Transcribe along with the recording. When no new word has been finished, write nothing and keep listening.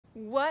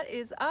What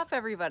is up,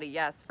 everybody?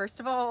 Yes, first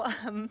of all,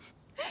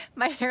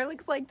 my hair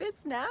looks like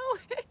this now.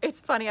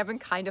 It's funny, I've been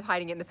kind of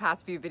hiding it in the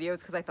past few videos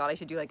because I thought I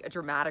should do like a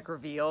dramatic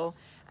reveal.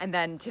 And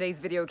then today's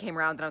video came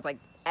around and I was like,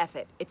 F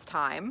it, it's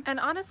time.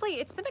 And honestly,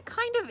 it's been a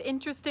kind of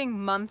interesting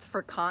month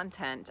for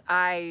content.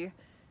 I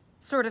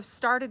sort of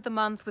started the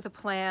month with a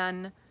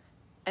plan,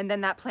 and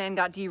then that plan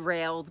got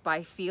derailed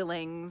by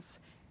feelings.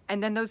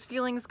 And then those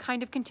feelings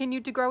kind of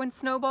continued to grow and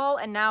snowball,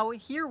 and now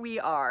here we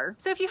are.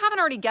 So if you haven't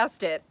already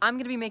guessed it, I'm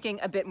gonna be making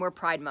a bit more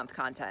Pride Month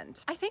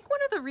content. I think one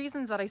of the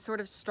reasons that I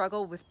sort of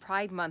struggle with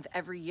Pride Month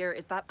every year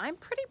is that I'm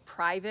pretty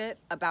private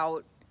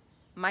about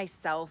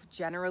myself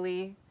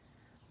generally.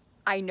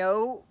 I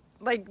know,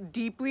 like,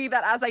 deeply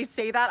that as I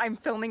say that, I'm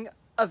filming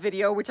a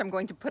video which I'm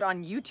going to put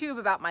on YouTube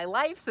about my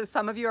life, so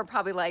some of you are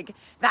probably like,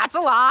 that's a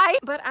lie!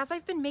 But as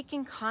I've been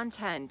making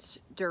content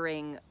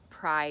during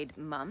Pride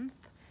Month,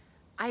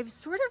 I've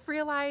sort of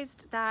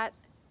realized that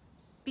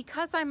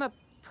because I'm a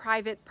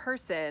private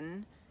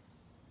person,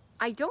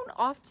 I don't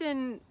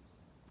often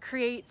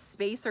create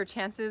space or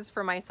chances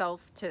for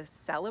myself to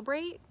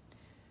celebrate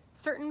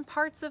certain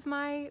parts of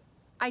my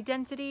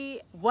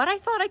identity. What I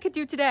thought I could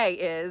do today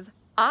is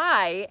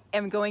I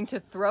am going to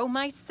throw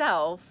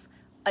myself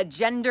a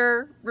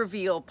gender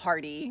reveal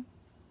party,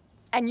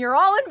 and you're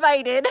all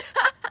invited.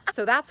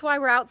 So that's why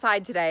we're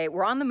outside today.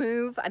 We're on the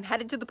move. I'm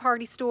headed to the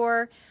party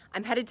store.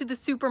 I'm headed to the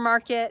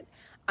supermarket.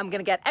 I'm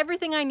gonna get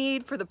everything I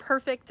need for the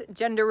perfect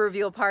gender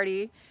reveal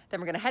party. Then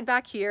we're gonna head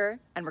back here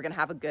and we're gonna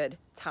have a good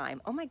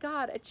time. Oh my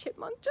God, a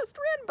chipmunk just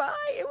ran by.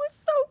 It was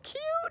so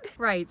cute.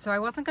 Right, so I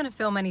wasn't gonna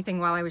film anything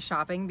while I was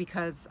shopping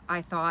because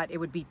I thought it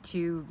would be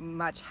too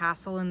much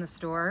hassle in the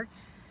store.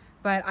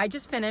 But I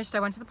just finished, I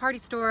went to the party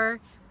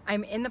store.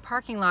 I'm in the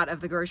parking lot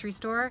of the grocery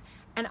store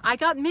and I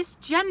got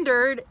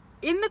misgendered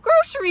in the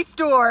grocery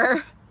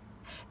store.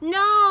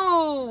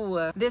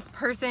 No! This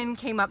person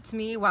came up to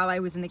me while I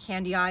was in the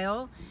candy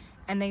aisle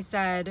and they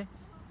said,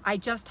 I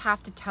just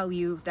have to tell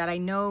you that I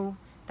know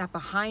that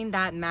behind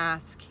that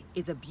mask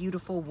is a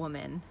beautiful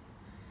woman.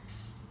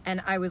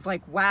 And I was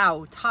like,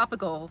 wow,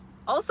 topical.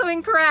 Also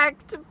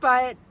incorrect,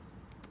 but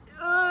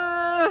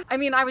I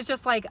mean, I was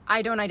just like,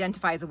 I don't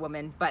identify as a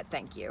woman, but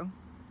thank you.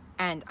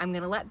 And I'm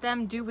gonna let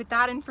them do with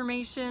that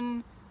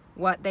information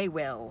what they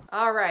will.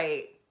 All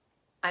right,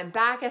 I'm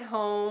back at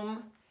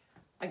home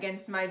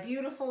against my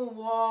beautiful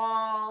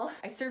wall.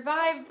 I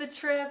survived the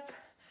trip.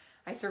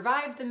 I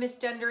survived the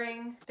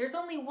misgendering. There's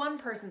only one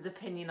person's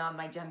opinion on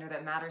my gender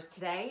that matters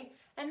today,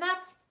 and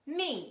that's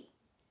me.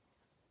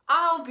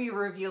 I'll be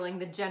revealing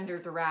the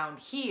genders around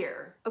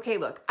here. Okay,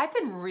 look, I've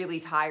been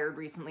really tired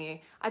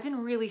recently. I've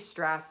been really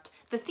stressed.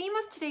 The theme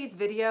of today's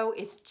video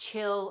is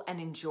chill and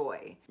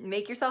enjoy.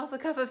 Make yourself a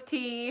cup of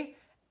tea.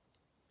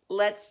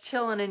 Let's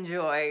chill and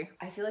enjoy.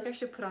 I feel like I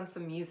should put on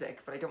some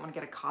music, but I don't want to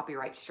get a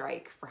copyright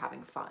strike for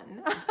having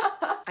fun.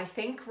 I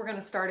think we're gonna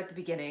start at the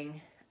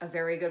beginning. A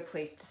very good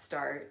place to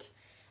start,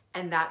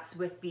 and that's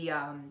with the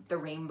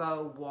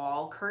rainbow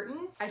wall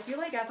curtain. I feel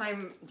like as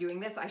I'm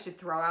doing this, I should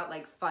throw out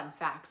like fun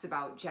facts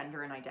about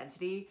gender and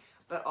identity,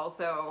 but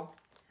also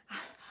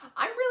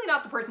I'm really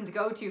not the person to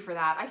go to for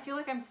that. I feel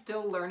like I'm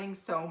still learning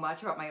so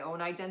much about my own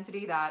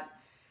identity that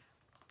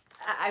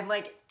I'm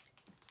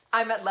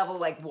at level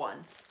like 1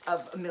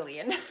 of a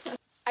million.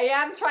 I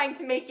am trying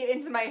to make it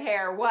into my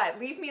hair. What?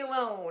 Leave me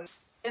alone.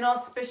 An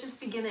auspicious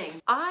beginning.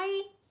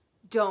 I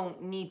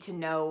don't need to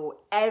know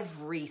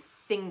every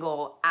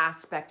single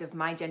aspect of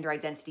my gender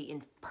identity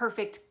in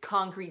perfect,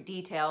 concrete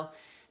detail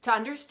to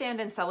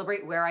understand and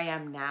celebrate where I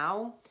am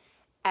now.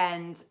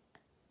 And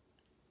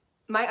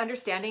my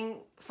understanding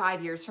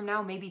 5 years from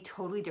now may be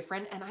totally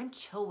different, and I'm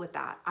chill with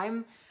that.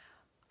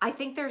 I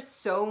think there's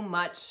so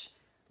much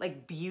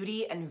like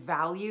beauty and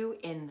value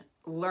in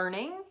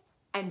learning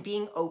and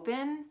being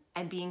open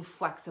and being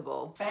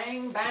flexible.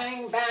 Bang,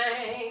 bang,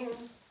 bang.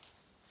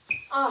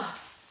 Oh.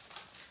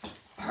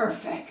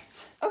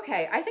 Perfect.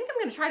 Okay, I think I'm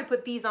gonna try to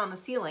put these on the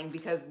ceiling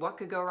because what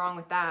could go wrong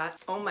with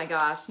that? Oh my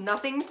gosh,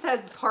 nothing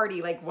says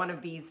party like one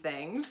of these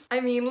things.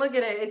 I mean, look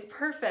at it, it's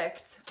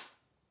perfect.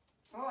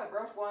 Oh, I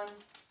broke one.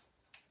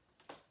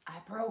 I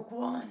broke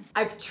one.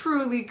 I've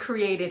truly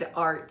created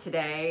art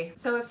today.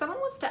 So if someone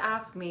was to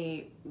ask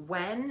me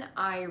when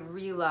I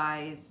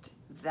realized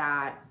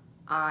that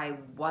I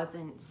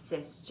wasn't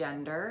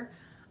cisgender,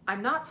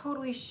 I'm not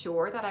totally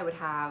sure that I would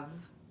have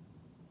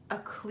a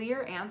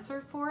clear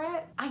answer for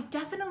it. I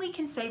definitely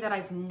can say that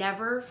I've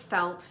never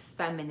felt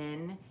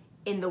feminine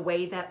in the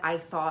way that I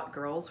thought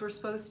girls were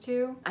supposed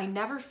to. I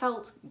never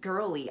felt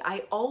girly.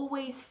 I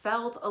always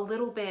felt a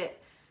little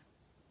bit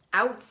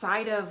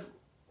outside of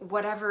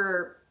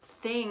whatever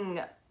thing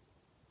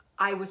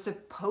I was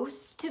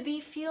supposed to be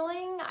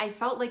feeling. I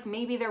felt like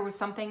maybe there was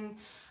something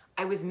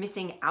I was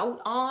missing out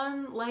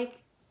on, like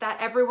that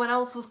everyone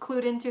else was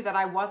clued into that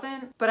I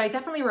wasn't. But I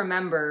definitely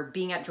remember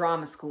being at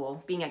drama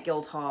school, being at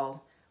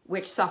Guildhall,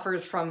 which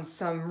suffers from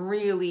some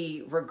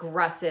really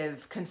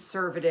regressive,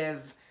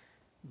 conservative,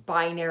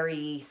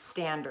 binary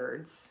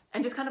standards.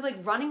 And just kind of like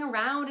running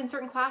around in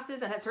certain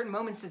classes and at certain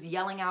moments just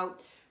yelling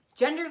out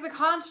gender's a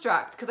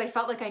construct, because I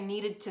felt like I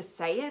needed to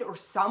say it, or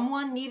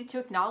someone needed to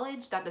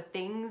acknowledge that the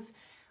things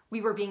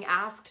we were being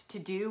asked to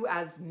do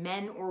as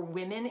men or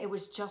women, it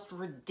was just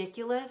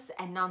ridiculous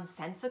and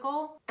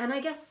nonsensical. And I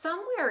guess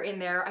somewhere in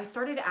there, I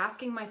started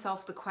asking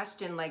myself the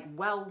question like,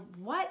 well,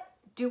 what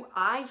do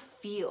I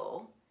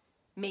feel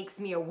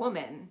makes me a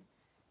woman?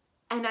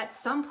 And at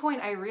some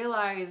point I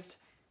realized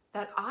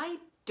that I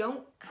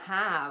don't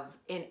have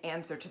an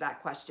answer to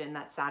that question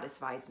that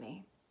satisfies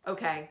me.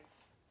 Okay,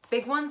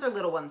 big ones or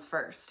little ones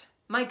first?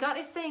 My gut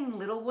is saying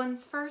little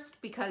ones first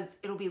because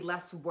it'll be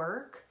less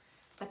work.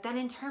 But then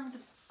in terms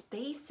of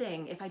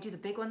spacing, if I do the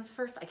big ones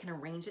first, I can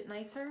arrange it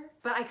nicer.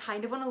 But I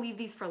kind of want to leave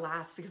these for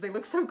last because they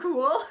look so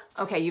cool.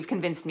 Okay, you've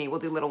convinced me. We'll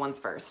do little ones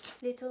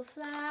first. Little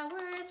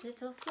flowers,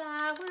 little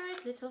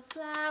flowers, little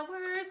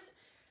flowers.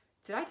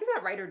 Did I do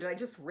that right or did I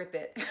just rip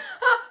it?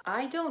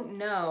 I don't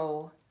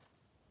know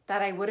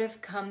that I would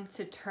have come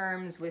to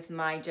terms with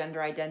my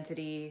gender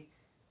identity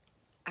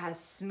as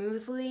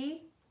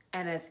smoothly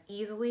and as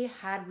easily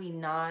had we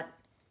not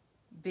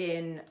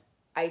been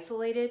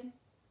isolated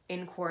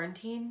in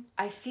quarantine.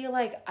 I feel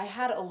like I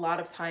had a lot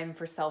of time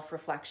for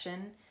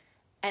self-reflection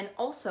and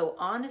also,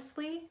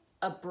 honestly,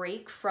 a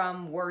break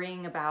from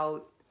worrying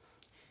about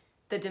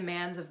the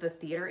demands of the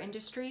theater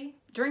industry.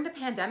 During the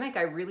pandemic,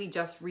 I really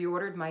just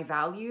reordered my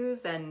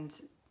values and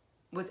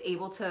was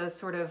able to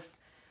sort of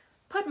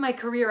put my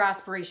career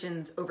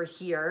aspirations over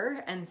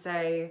here and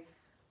say,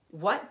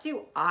 what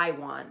do I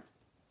want?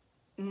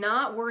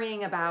 Not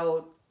worrying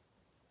about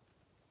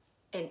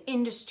an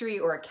industry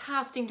or a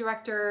casting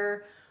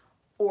director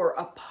or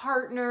a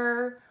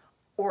partner,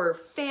 or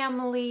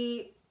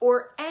family,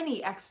 or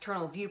any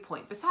external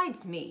viewpoint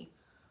besides me.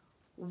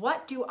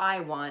 What do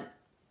I want?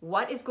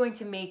 What is going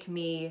to make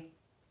me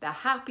the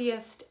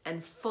happiest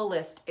and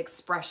fullest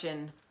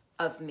expression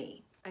of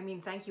me? I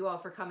mean, thank you all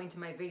for coming to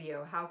my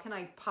video. How can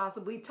I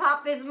possibly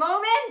top this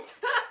moment?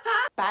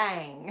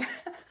 Bang.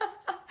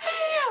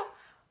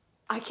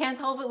 I can't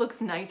tell if it looks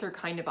nice or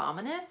kind of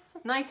ominous.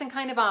 Nice and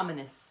kind of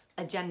ominous.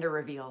 A gender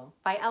reveal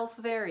by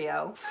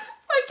faverio.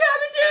 My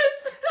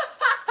cabbages!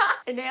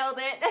 I nailed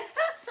it.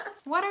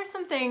 What are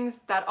some things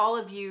that all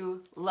of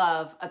you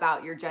love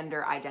about your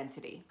gender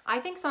identity? I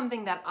think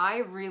something that I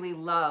really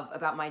love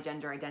about my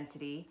gender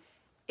identity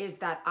is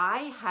that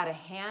I had a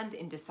hand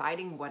in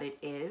deciding what it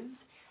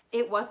is.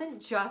 It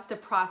wasn't just a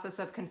process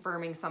of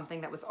confirming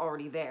something that was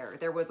already there.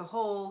 There was a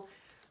whole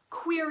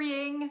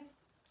querying,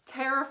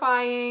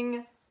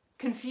 terrifying,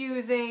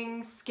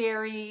 confusing,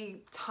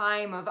 scary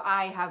time of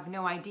I have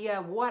no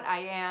idea what I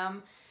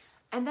am.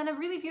 And then a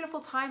really beautiful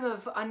time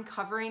of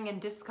uncovering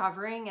and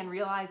discovering and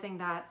realizing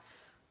that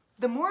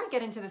the more I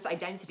get into this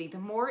identity, the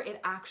more it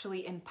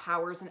actually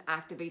empowers and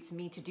activates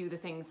me to do the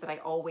things that I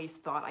always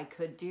thought I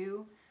could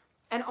do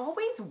and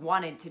always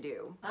wanted to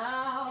do.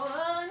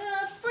 I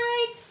wanna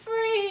break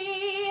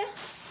free.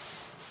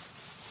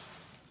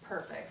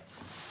 Perfect.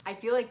 I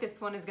feel like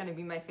this one is gonna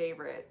be my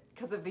favorite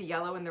because of the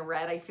yellow and the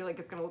red. I feel like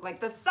it's gonna look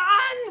like the sun.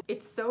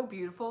 It's so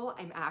beautiful.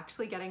 I'm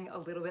actually getting a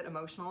little bit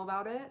emotional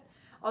about it.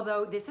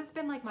 Although this has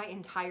been like my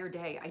entire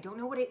day. I don't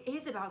know what it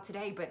is about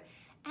today, but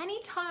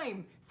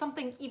anytime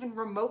something even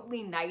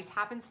remotely nice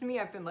happens to me,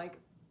 I've been like,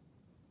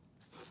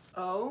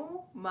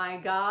 oh my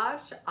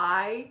gosh,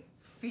 I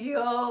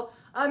feel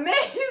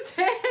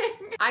amazing.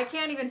 I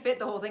can't even fit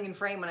the whole thing in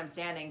frame when I'm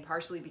standing,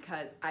 partially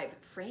because I've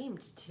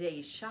framed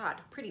today's shot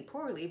pretty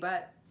poorly,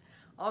 but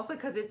also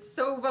because it's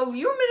so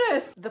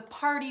voluminous. The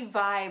party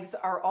vibes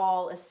are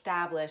all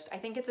established. I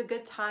think it's a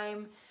good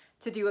time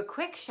to do a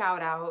quick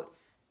shout out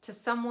to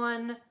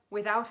someone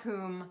without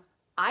whom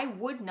I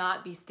would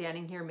not be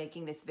standing here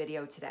making this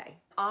video today.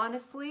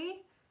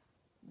 Honestly,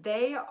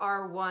 they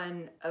are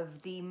one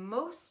of the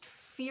most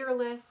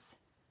fearless,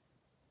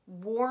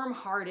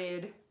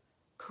 warm-hearted,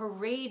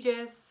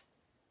 courageous,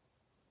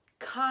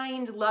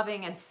 kind,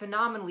 loving, and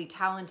phenomenally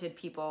talented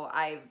people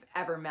I've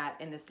ever met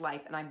in this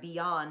life, and I'm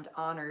beyond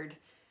honored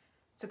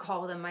to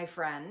call them my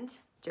friend.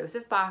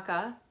 Joseph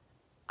Baca,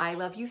 I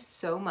love you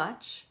so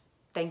much.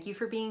 Thank you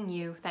for being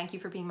you. Thank you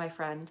for being my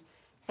friend.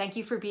 Thank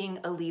you for being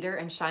a leader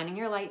and shining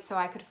your light so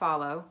I could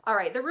follow. All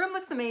right, the room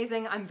looks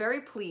amazing. I'm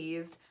very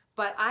pleased,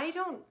 but I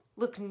don't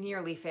look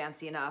nearly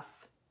fancy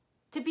enough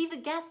to be the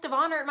guest of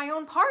honor at my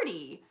own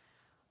party.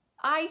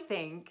 I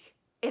think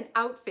an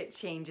outfit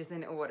change is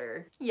in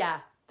order. Yeah,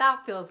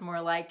 that feels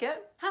more like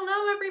it.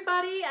 Hello,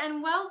 everybody,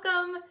 and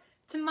welcome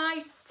to my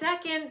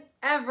second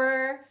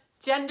ever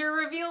gender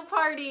reveal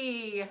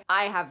party.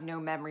 I have no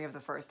memory of the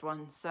first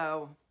one,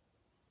 so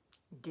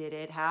did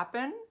it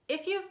happen?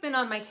 If you've been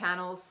on my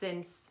channel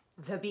since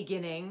the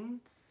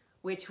beginning,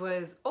 which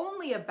was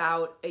only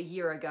about a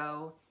year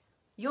ago,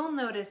 you'll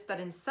notice that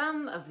in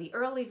some of the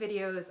early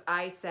videos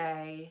I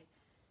say,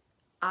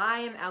 I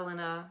am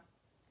Elena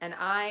and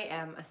I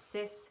am a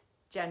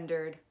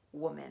cisgendered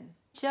woman.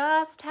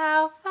 Just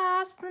how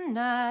fast the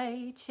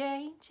night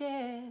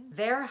changes.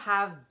 There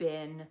have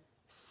been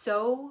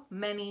so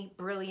many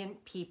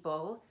brilliant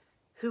people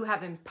who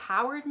have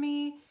empowered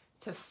me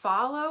to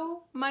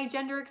follow my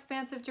gender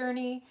expansive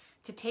journey,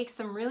 to take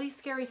some really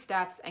scary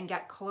steps and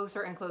get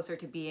closer and closer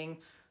to being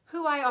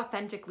who I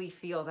authentically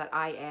feel that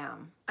I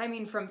am. I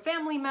mean, from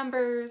family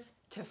members,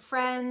 to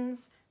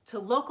friends, to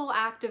local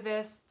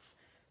activists,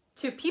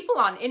 to people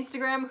on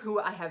Instagram who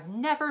I have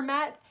never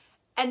met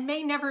and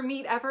may never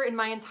meet ever in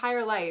my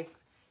entire life.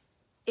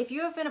 If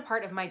you have been a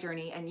part of my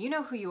journey and you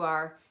know who you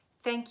are,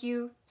 thank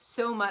you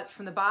so much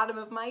from the bottom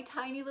of my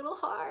tiny little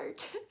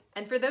heart.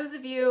 And for those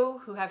of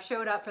you who have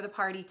showed up for the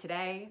party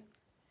today,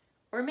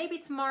 or maybe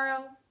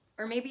tomorrow,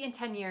 or maybe in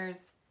 10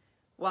 years,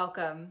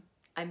 welcome.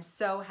 I'm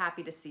so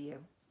happy to see you.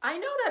 I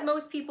know that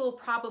most people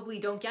probably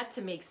don't get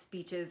to make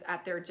speeches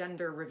at their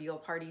gender reveal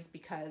parties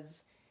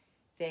because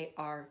they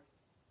are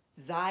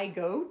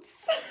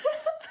zygotes.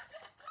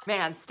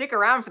 Man, stick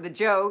around for the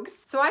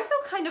jokes. So I feel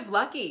kind of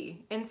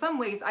lucky. In some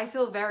ways, I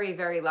feel very,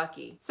 very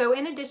lucky. So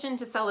in addition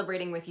to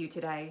celebrating with you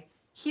today,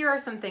 here are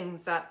some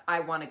things that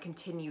I want to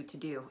continue to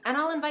do, and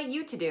I'll invite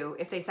you to do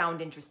if they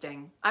sound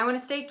interesting. I want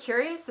to stay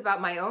curious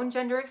about my own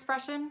gender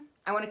expression.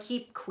 I want to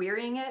keep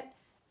querying it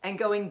and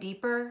going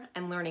deeper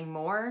and learning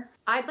more.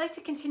 I'd like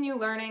to continue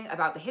learning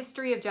about the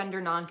history of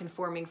gender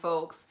nonconforming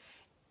folks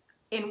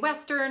in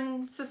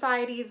Western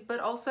societies, but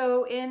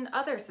also in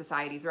other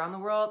societies around the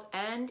world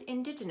and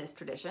indigenous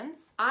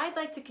traditions. I'd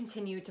like to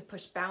continue to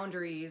push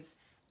boundaries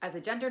as a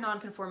gender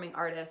nonconforming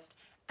artist,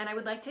 and I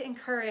would like to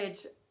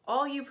encourage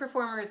all you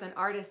performers and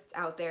artists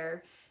out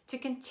there to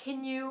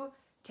continue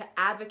to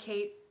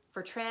advocate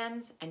for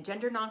trans and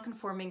gender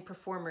nonconforming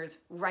performers'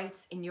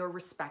 rights in your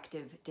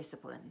respective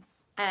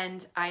disciplines.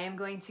 And I am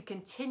going to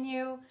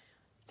continue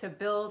to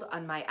build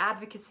on my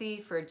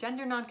advocacy for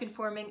gender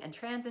nonconforming and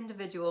trans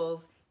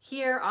individuals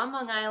here on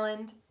Long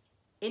Island,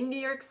 in New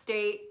York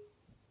State,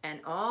 and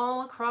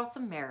all across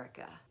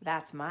America.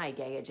 That's my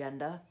gay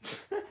agenda.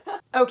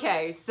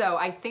 Okay, so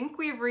I think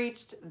we've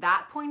reached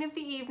that point of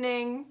the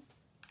evening,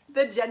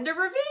 the gender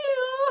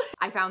reveal.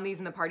 I found these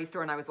in the party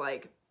store and I was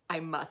like, I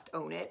must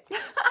own it.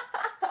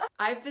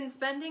 I've been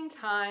spending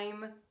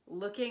time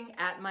looking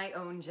at my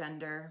own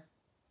gender,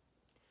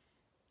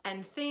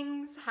 and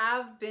things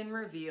have been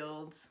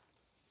revealed.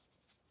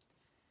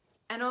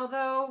 And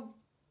although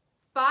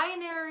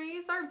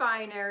binaries are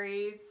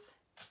binaries,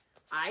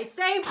 I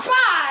say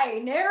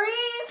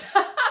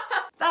binaries!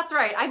 That's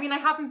right, I mean, I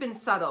haven't been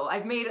subtle.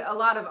 I've made a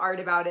lot of art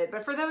about it,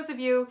 but for those of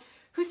you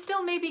who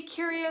still may be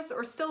curious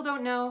or still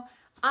don't know,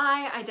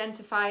 I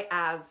identify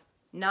as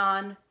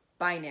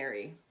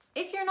non-binary.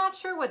 If you're not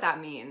sure what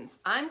that means,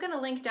 I'm gonna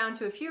link down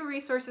to a few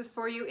resources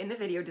for you in the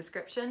video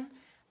description,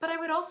 but I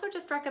would also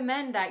just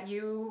recommend that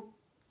you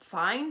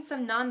find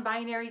some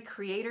non-binary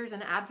creators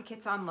and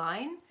advocates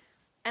online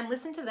and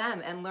listen to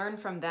them and learn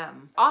from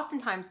them.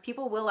 Oftentimes,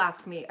 people will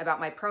ask me about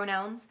my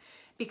pronouns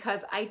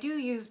because I do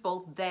use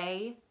both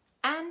they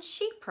and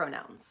she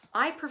pronouns.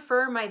 I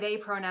prefer my they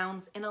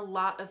pronouns in a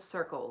lot of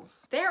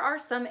circles. There are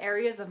some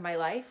areas of my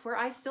life where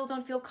I still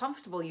don't feel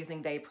comfortable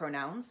using they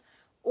pronouns,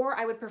 or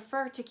I would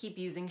prefer to keep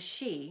using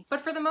she.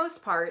 But for the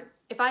most part,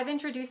 if I've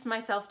introduced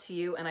myself to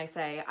you and I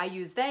say I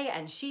use they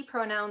and she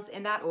pronouns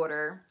in that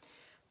order,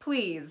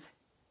 please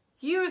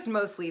use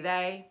mostly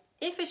they.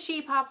 If a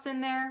she pops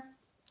in there,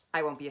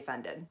 I won't be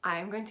offended. I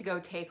am going to go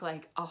take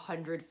like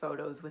 100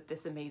 photos with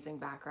this amazing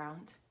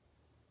background.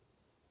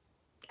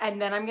 And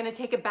then I'm gonna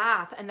take a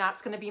bath and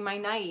that's gonna be my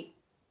night.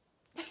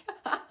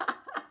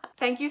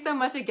 Thank you so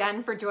much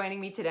again for joining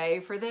me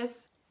today for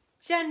this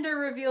gender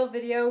reveal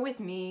video with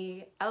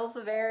me,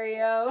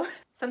 faverio.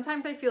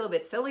 Sometimes I feel a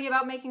bit silly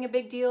about making a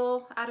big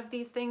deal out of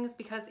these things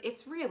because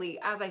it's really,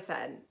 as I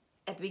said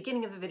at the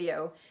beginning of the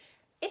video,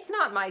 it's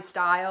not my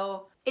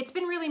style. It's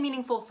been really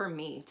meaningful for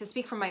me to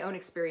speak from my own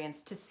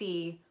experience, to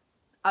see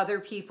other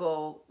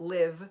people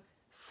live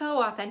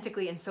so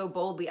authentically and so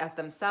boldly as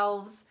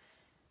themselves.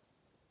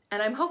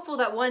 And I'm hopeful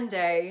that one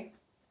day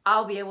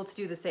I'll be able to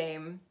do the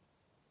same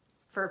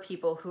for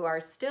people who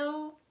are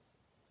still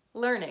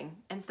learning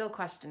and still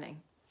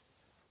questioning.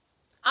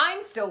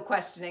 I'm still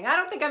questioning. I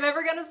don't think I'm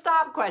ever gonna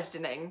stop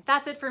questioning.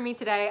 That's it for me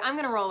today. I'm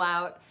gonna roll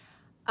out.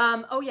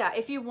 Oh yeah,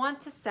 if you want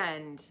to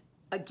send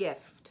a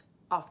gift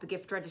off the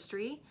gift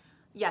registry,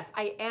 yes,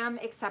 I am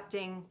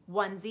accepting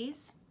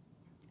onesies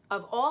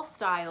of all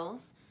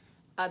styles.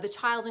 The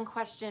child in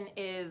question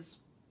is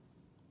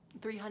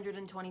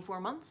 324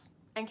 months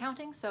and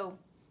counting, so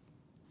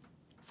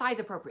size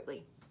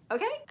appropriately,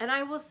 okay? And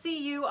I will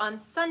see you on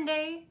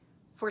Sunday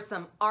for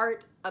some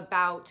art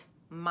about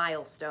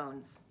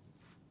milestones.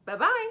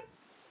 Bye-bye.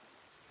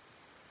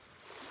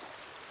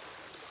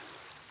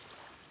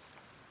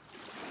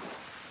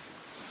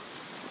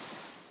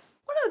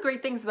 One of the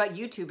great things about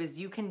YouTube is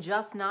you can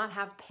just not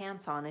have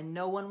pants on and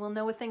no one will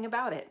know a thing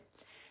about it.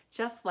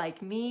 Just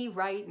like me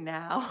right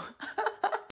now.